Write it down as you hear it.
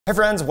Hey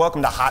friends,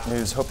 welcome to Hot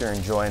News. Hope you're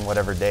enjoying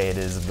whatever day it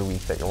is of the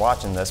week that you're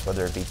watching this,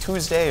 whether it be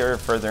Tuesday or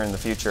further in the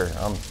future.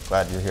 I'm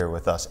glad you're here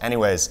with us.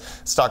 Anyways,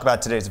 let's talk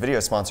about today's video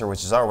sponsor,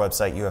 which is our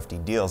website,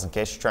 UFD Deals. In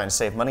case you're trying to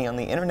save money on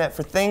the internet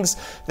for things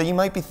that you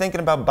might be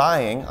thinking about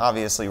buying.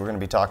 Obviously, we're going to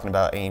be talking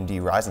about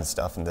AMD Ryzen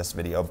stuff in this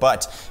video,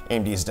 but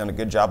AMD has done a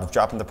good job of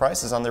dropping the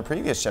prices on their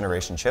previous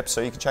generation chips, so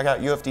you can check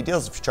out UFD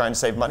Deals if you're trying to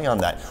save money on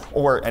that,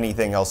 or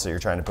anything else that you're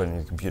trying to put in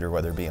your computer,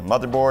 whether it be a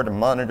motherboard, a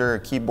monitor, a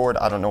keyboard.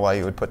 I don't know why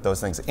you would put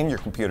those things in your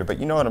computer, but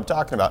you know what I'm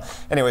talking about.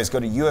 Anyways, go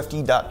to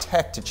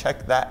ufd.tech to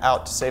check that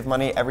out to save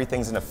money.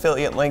 Everything's an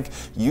affiliate link.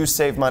 You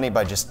save money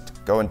by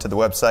just going to the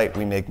website.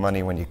 We make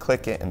money when you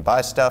click it and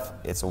buy stuff.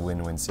 It's a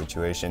win-win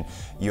situation.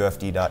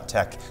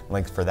 ufd.tech,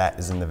 link for that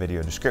is in the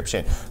video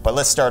description. But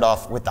let's start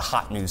off with the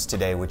hot news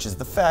today, which is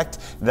the fact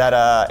that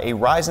a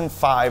Ryzen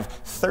 5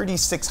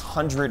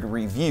 3600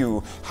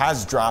 review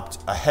has dropped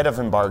ahead of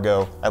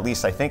embargo. At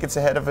least I think it's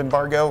ahead of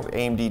embargo.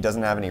 AMD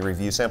doesn't have any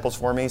review samples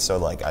for me, so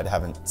like I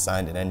haven't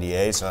signed an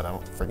NDA, so I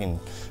don't freaking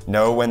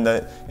know when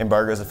the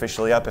embargo is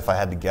officially up. If I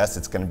had to guess,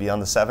 it's going to be on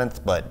the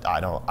 7th, but I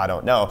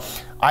don't know.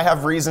 I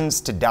have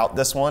reasons to doubt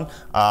this one,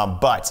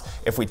 but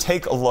if we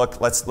take a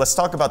look, let's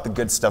talk about the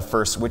good stuff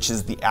first, which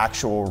is the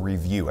actual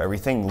review.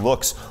 Everything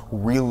looks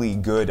really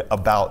good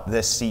about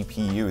this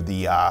CPU.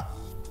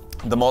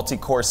 The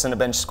multi-core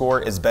Cinebench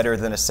score is better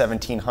than a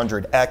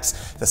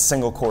 1700X. The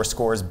single-core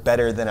score is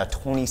better than a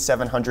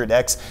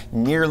 2700X,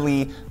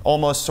 nearly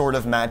almost sort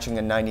of matching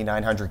a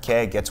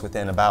 9900K. It gets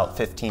within about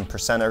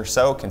 15% or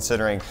so,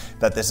 considering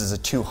that this is a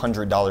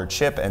 $200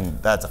 chip and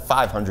that's a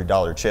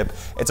 $500 chip.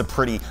 It's a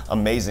pretty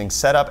amazing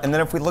setup. And then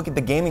if we look at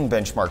the gaming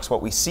benchmarks,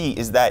 what we see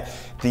is that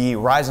the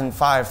Ryzen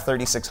 5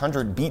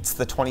 3600 beats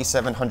the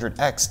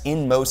 2700X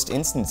in most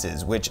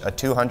instances, which a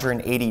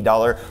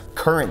 $280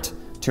 current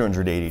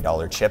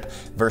 $280 chip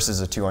versus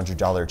a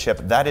 $200 chip.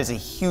 That is a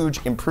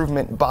huge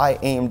improvement by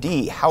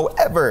AMD.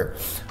 However,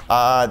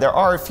 there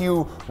are a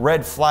few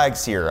red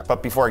flags here,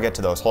 but before I get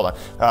to those, hold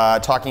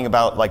on. Talking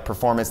about like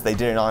performance, they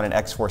did it on an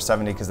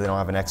X470 because they don't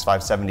have an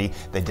X570.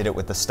 They did it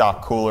with the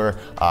stock cooler.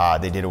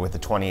 They did it with the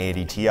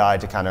 2080 Ti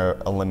to kind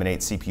of eliminate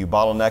CPU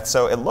bottlenecks.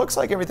 So it looks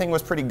like everything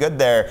was pretty good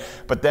there.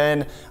 But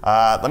then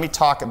let me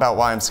talk about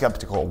why I'm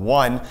skeptical.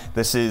 One,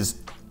 this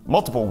is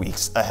multiple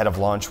weeks ahead of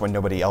launch when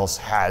nobody else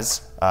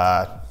has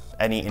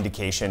any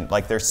indication.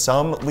 Like there's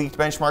some leaked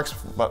benchmarks,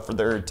 but for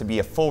there to be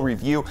a full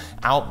review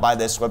out by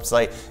this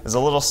website is a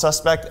little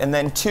suspect. And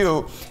then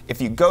two, if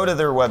you go to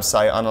their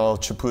website,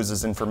 Untitled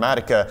Chapter's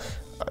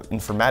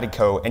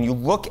Informatico, and you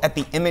look at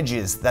the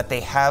images that they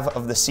have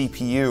of the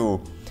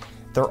CPU,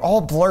 they're all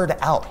blurred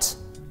out,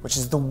 which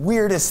is the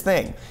weirdest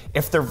thing.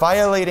 If they're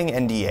violating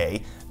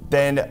NDA,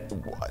 then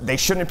they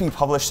shouldn't be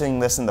publishing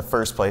this in the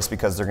first place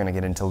because they're gonna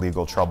get into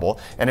legal trouble.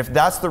 And if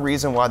that's the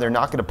reason why they're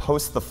not gonna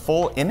post the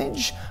full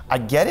image, I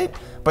get it,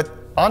 but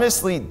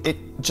honestly, it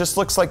just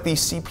looks like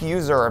these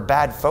CPUs are a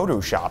bad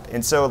Photoshop.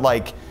 And so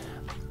like,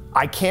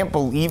 I can't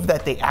believe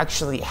that they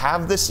actually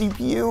have the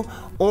CPU,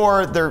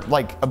 or they're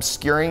like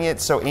obscuring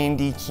it so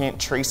AMD can't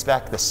trace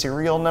back the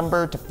serial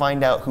number to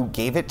find out who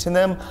gave it to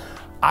them.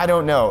 I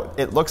don't know.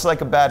 It looks like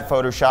a bad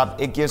Photoshop.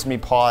 It gives me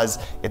pause.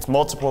 It's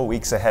multiple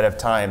weeks ahead of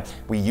time.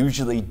 We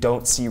usually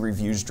don't see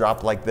reviews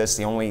drop like this.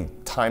 The only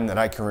time that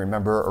I can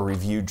remember a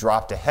review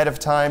dropped ahead of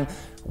time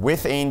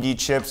with AMD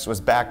chips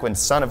was back when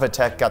Son of a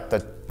Tech got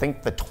the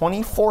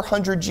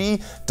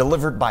 2400G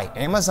delivered by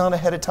Amazon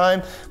ahead of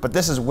time, but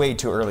this is way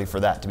too early for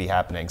that to be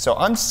happening. So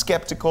I'm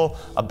skeptical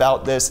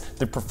about this.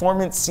 The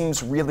performance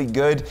seems really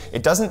good.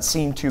 It doesn't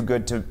seem too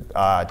good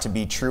to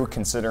be true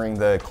considering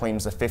the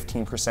claims of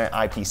 15%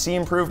 IPC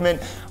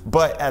improvement,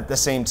 but at the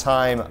same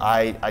time,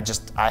 I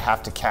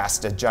have to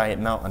cast a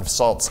giant mountain of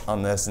salts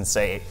on this and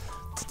say,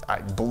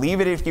 I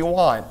believe it if you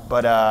want,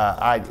 but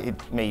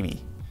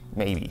maybe.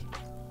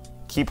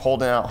 Keep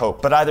holding out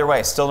hope. But either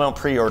way, still don't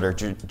pre-order.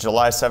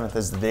 July 7th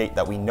is the date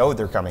that we know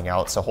they're coming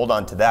out, so hold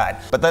on to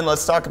that. But then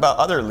let's talk about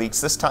other leaks,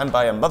 this time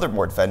by a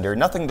motherboard vendor.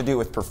 Nothing to do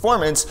with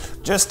performance,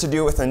 just to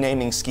do with the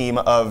naming scheme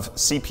of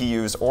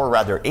CPUs, or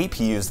rather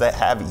APUs, that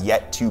have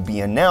yet to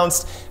be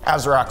announced.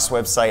 ASRock's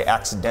website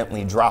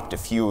accidentally dropped a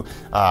few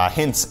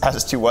hints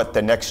as to what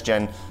the next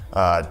gen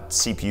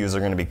CPUs are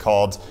going to be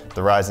called.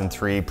 The Ryzen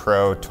 3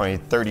 Pro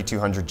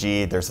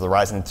 3200G, there's the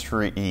Ryzen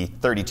 3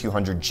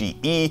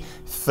 3200GE,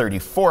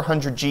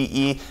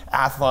 3400GE,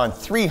 Athlon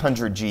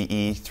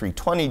 300GE,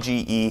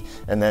 320GE,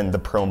 and then the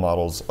Pro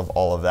models of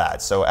all of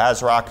that. So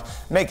ASRock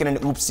making an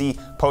oopsie,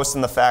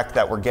 posting the fact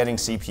that we're getting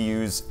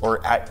CPUs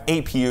or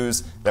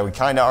APUs that we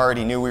kind of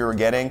already knew we were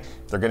getting.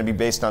 They're going to be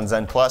based on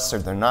Zen Plus, so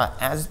they're not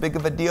as big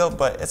of a deal,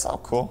 but it's all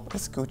cool.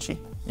 It's Gucci.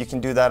 You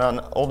can do that on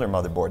older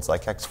motherboards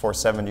like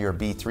X470 or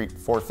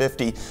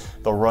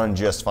B450. They'll run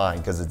just fine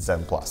because it's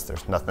Zen Plus.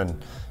 There's nothing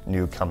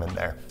new coming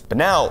there. But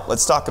now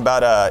let's talk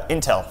about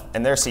Intel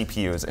and their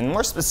CPUs, and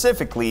more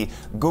specifically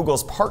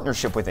Google's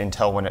partnership with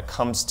Intel when it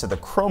comes to the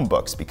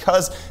Chromebooks,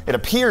 because it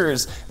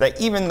appears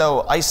that even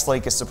though Ice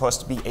Lake is supposed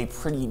to be a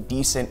pretty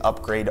decent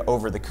upgrade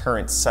over the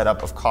current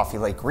setup of Coffee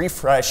Lake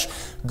Refresh,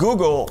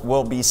 Google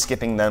will be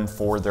skipping them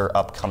for their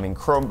upcoming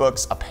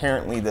Chromebooks.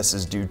 Apparently this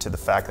is due to the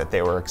fact that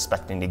they were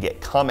expecting to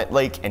get Comet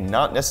Lake and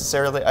not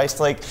necessarily Ice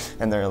Lake,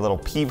 and they're a little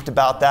peeved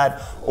about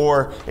that,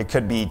 or it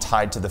could be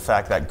tied to the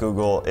fact that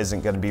Google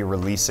isn't going to be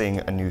releasing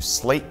a new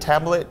Slate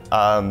tablet,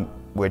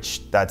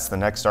 which that's the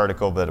next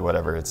article, but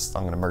whatever, I'm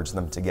going to merge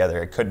them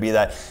together. It could be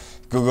that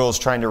Google is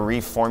trying to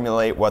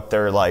reformulate what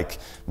their like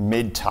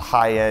mid to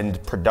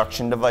high-end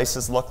production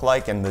devices look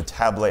like, and the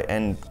tablet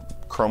and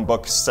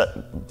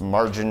Chromebook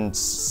margin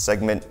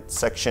segment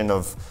section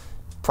of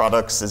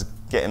products is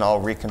getting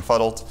all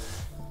reconfuddled.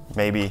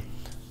 Maybe,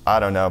 I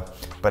don't know,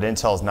 but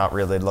Intel's not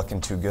really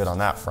looking too good on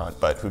that front,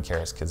 but who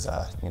cares, because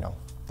you know,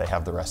 they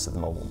have the rest of the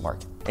mobile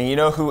market. And you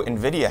know who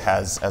Nvidia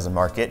has as a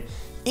market?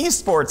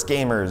 Esports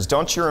gamers.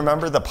 Don't you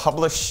remember the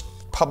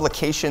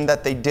publication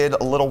that they did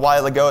a little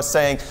while ago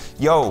saying,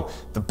 yo,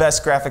 the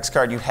best graphics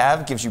card you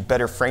have gives you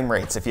better frame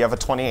rates. If you have a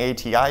 2080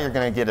 Ti, you're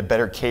gonna get a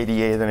better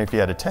KDA than if you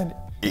had a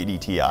 1080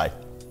 Ti.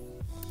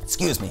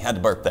 Excuse me, had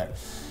to burp there.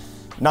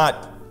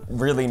 Not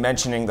really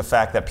mentioning the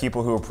fact that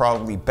people who are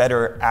probably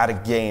better at a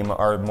game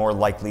are more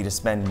likely to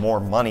spend more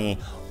money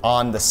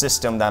on the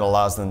system that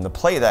allows them to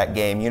play that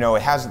game. You know,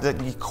 it has the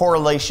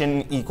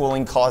correlation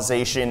equaling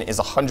causation is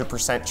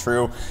 100%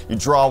 true. You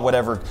draw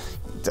whatever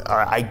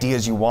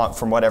ideas you want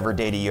from whatever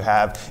data you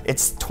have.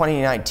 It's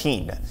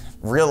 2019.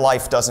 Real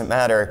life doesn't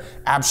matter.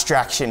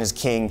 Abstraction is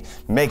king.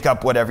 Make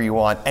up whatever you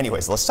want.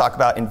 Anyways, let's talk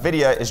about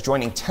Nvidia is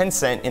joining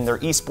Tencent in their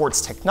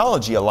Esports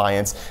Technology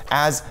Alliance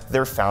as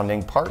their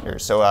founding partner.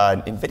 So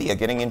Nvidia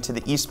getting into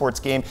the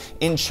esports game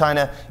in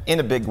China in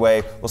a big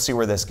way. We'll see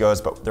where this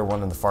goes, but they're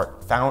one of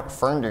the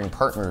founding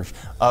partners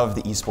of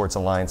the Esports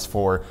Alliance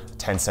for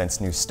Tencent's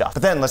new stuff.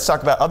 But then let's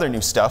talk about other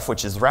new stuff,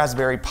 which is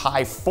Raspberry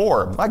Pi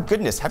 4. My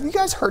goodness, have you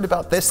guys heard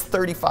about this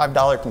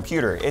 $35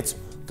 computer? It's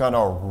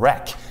gonna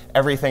wreck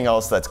everything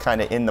else that's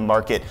kind of in the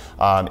market.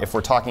 If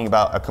we're talking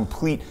about a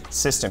complete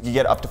system, you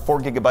get up to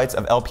 4 GB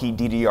of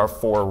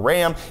LPDDR4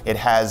 RAM. It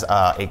has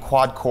a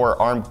quad-core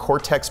ARM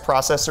Cortex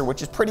processor,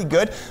 which is pretty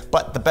good,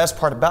 but the best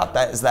part about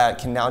that is that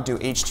it can now do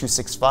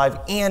H.265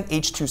 and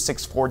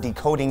H.264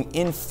 decoding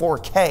in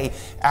 4K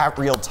at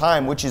real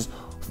time, which is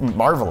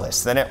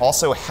marvelous. Then it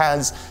also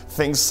has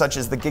things such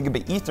as the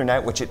gigabit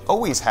Ethernet, which it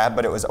always had,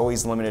 but it was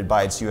always limited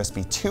by its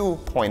USB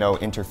 2.0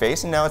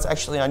 interface, and now it's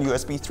actually on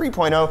USB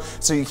 3.0,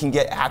 so you can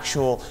get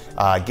actual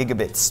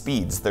gigabit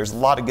speeds. There's a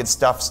lot of good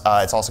stuff.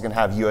 It's also going to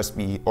have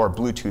USB or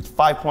Bluetooth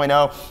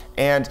 5.0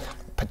 and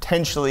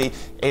potentially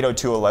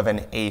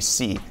 802.11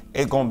 AC.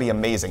 It's going to be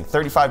amazing.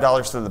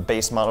 $35 for the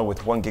base model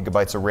with 1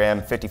 GB of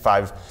RAM,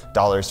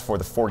 $55 for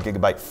the 4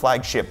 GB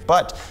flagship.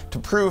 But to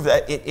prove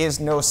that it is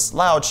no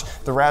slouch,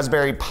 the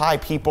Raspberry Pi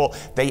people,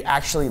 they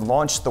actually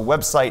launched the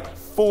website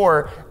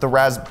for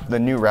the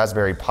new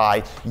Raspberry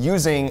Pi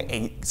using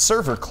a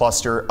server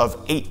cluster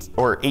of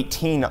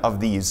 18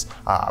 of these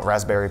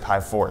Raspberry Pi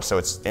 4. So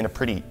it's in a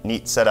pretty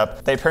neat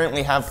setup. They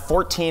apparently have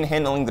 14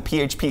 handling the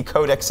PHP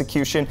code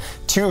execution,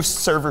 2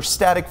 server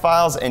static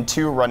files, and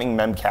 2 running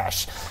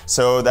memcache.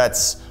 So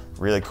that's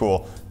really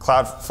cool.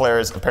 Cloudflare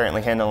is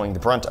apparently handling the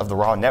brunt of the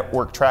raw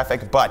network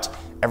traffic, but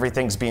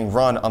everything's being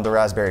run on the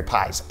Raspberry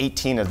Pis,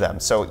 18 of them.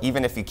 So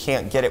even if you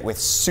can't get it with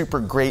super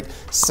great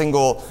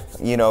single,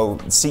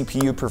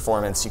 CPU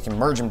performance, you can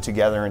merge them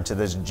together into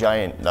this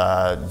giant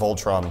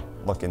Voltron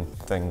looking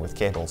thing with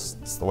cables.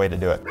 It's the way to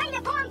do it. Ready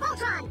to form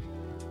Voltron!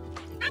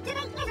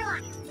 Activate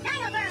interlock!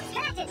 Dinoburns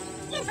connected!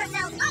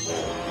 Infracells up!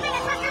 Mega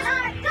thrusters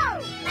are go!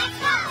 Let's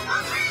go!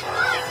 Voltron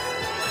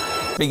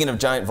force! Speaking of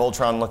giant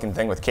Voltron looking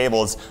thing with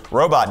cables,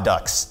 robot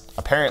ducks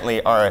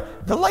apparently are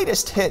the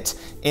lightest hit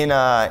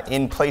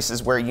in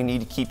places where you need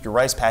to keep your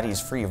rice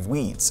paddies free of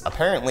weeds.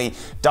 Apparently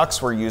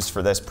ducks were used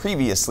for this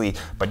previously,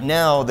 but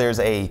now there's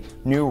a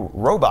new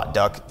robot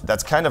duck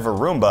that's kind of a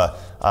Roomba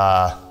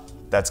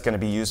that's going to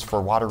be used for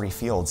watery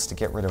fields to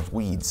get rid of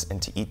weeds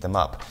and to eat them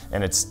up.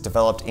 And it's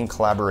developed in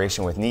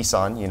collaboration with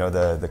Nissan,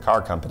 the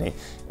car company,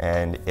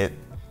 and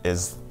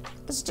it's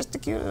just a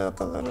cute little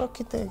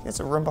thing.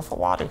 It's a Roomba for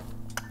water.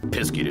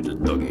 Pesky little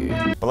doggy.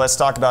 But let's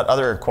talk about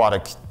other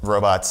aquatic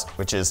robots,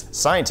 which is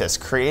scientists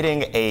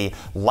creating a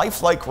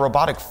lifelike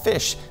robotic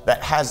fish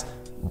that has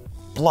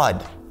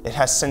blood. It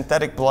has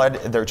synthetic blood.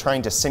 They're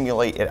trying to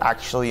simulate it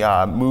actually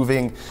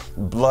moving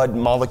blood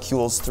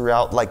molecules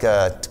throughout like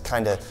a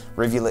kind of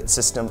rivulet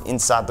system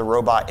inside the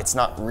robot. It's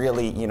not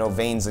really,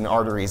 veins and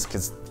arteries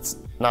because it's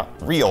not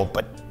real,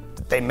 but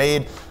they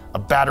made a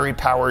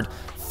battery-powered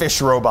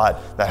fish robot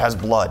that has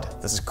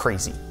blood. This is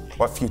crazy.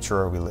 What future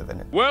are we living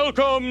in?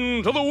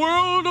 Welcome to the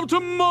world of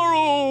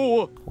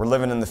tomorrow! We're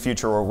living in the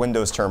future where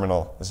Windows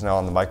Terminal is now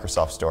on the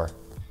Microsoft Store.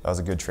 That was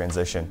a good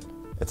transition.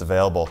 It's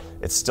available.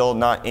 It's still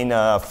not in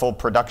full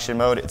production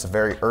mode. It's a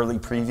very early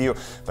preview,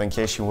 but in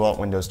case you want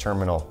Windows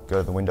Terminal, go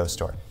to the Windows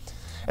Store.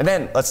 And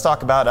then let's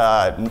talk about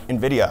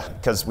Nvidia,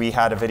 because we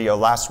had a video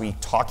last week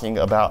talking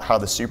about how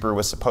the Super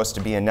was supposed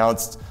to be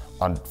announced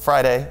on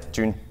Friday,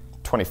 June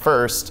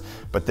 21st,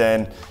 but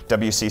then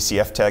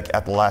WCCF Tech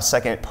at the last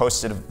second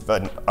posted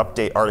an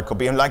update article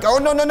being like, oh,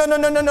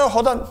 no,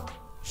 hold on.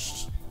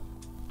 Shh.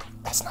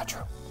 That's not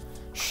true.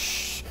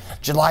 Shh.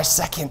 July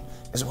 2nd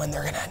is when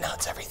they're gonna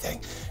announce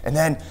everything. And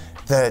then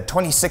the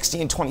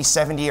 2060 and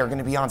 2070 are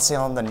gonna be on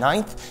sale on the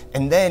 9th,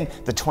 and then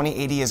the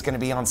 2080 is gonna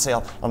be on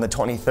sale on the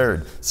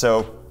 23rd.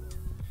 So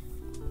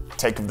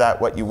take of that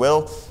what you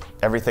will.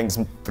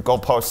 The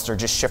goalposts are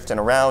just shifting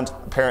around.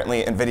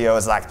 Apparently Nvidia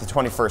is like, the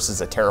 21st is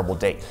a terrible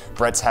date.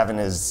 Brett's having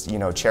his,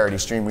 charity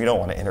stream. We don't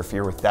want to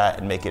interfere with that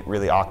and make it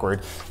really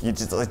awkward.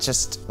 Let's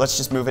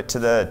just move it to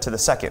the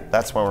 2nd.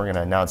 That's when we're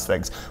gonna announce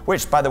things.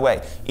 Which, by the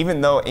way,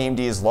 even though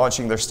AMD is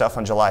launching their stuff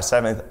on July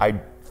 7th,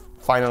 I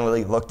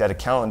finally looked at a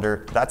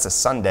calendar. That's a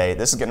Sunday.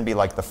 This is gonna be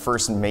like the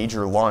first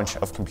major launch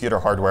of computer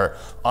hardware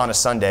on a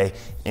Sunday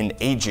in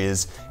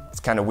ages. It's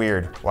kind of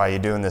weird. Why are you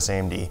doing this,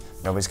 AMD?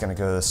 Nobody's gonna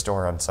go to the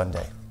store on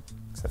Sunday.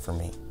 Except for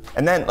me.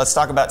 And then let's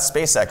talk about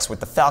SpaceX. With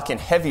the Falcon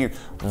Heavy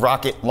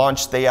rocket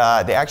launch, they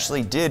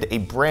actually did a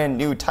brand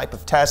new type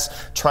of test,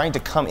 trying to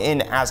come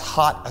in as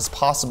hot as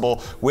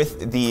possible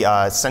with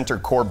the center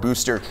core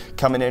booster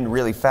coming in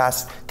really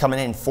fast, coming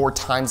in 4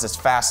 times as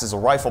fast as a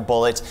rifle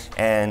bullet,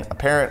 and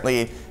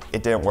apparently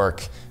it didn't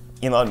work.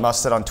 Elon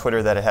Musk said on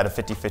Twitter that it had a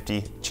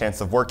 50-50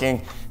 chance of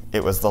working.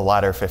 It was the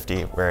latter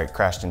 50 where it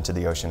crashed into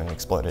the ocean and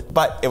exploded.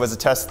 But it was a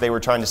test. They were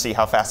trying to see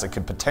how fast it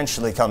could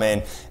potentially come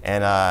in,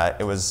 and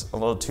it was a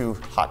little too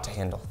hot to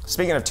handle.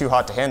 Speaking of too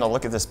hot to handle,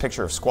 look at this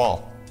picture of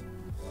Squall.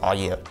 Oh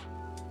yeah.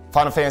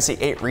 Final Fantasy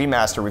VIII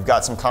Remaster, we've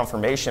got some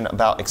confirmation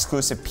about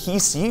exclusive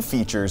PC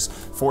features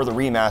for the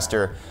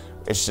remaster.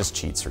 It's just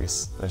cheats,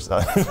 Reece.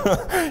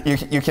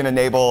 You can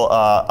enable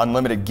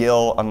unlimited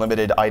gil,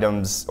 unlimited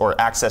items, or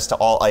access to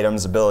all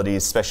items,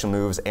 abilities, special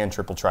moves, and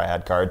triple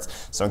triad cards.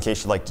 So in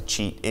case you like to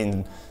cheat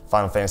in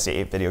Final Fantasy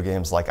VIII video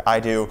games like I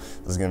do,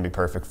 this is gonna be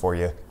perfect for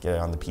you. Get it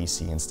on the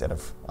PC instead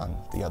of on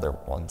the other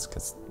ones,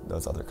 because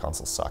those other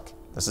consoles suck.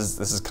 This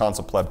is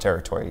console pleb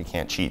territory, you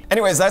can't cheat.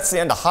 Anyways, that's the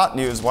end of hot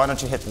news. Why don't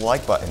you hit the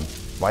like button?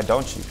 Why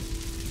don't you?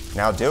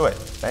 Now do it,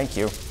 thank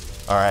you.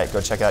 All right,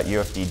 go check out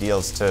UFD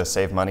deals to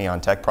save money on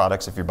tech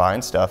products if you're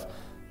buying stuff.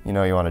 You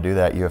know you want to do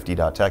that,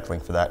 ufd.tech,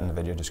 link for that in the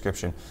video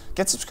description.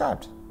 Get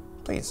subscribed,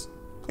 please.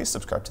 Please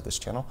subscribe to this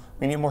channel.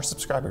 We need more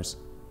subscribers,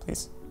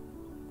 please.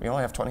 We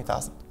only have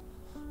 20,000.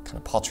 What kind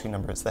of paltry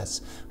number is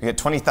this? We get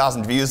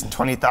 20,000 views and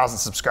 20,000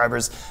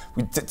 subscribers.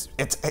 What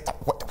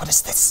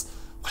is this?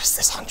 What is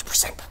this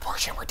 100%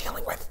 proportion we're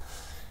dealing with?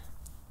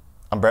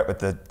 I'm Brett with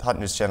the Hot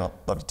News channel.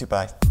 Love you too,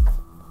 bye.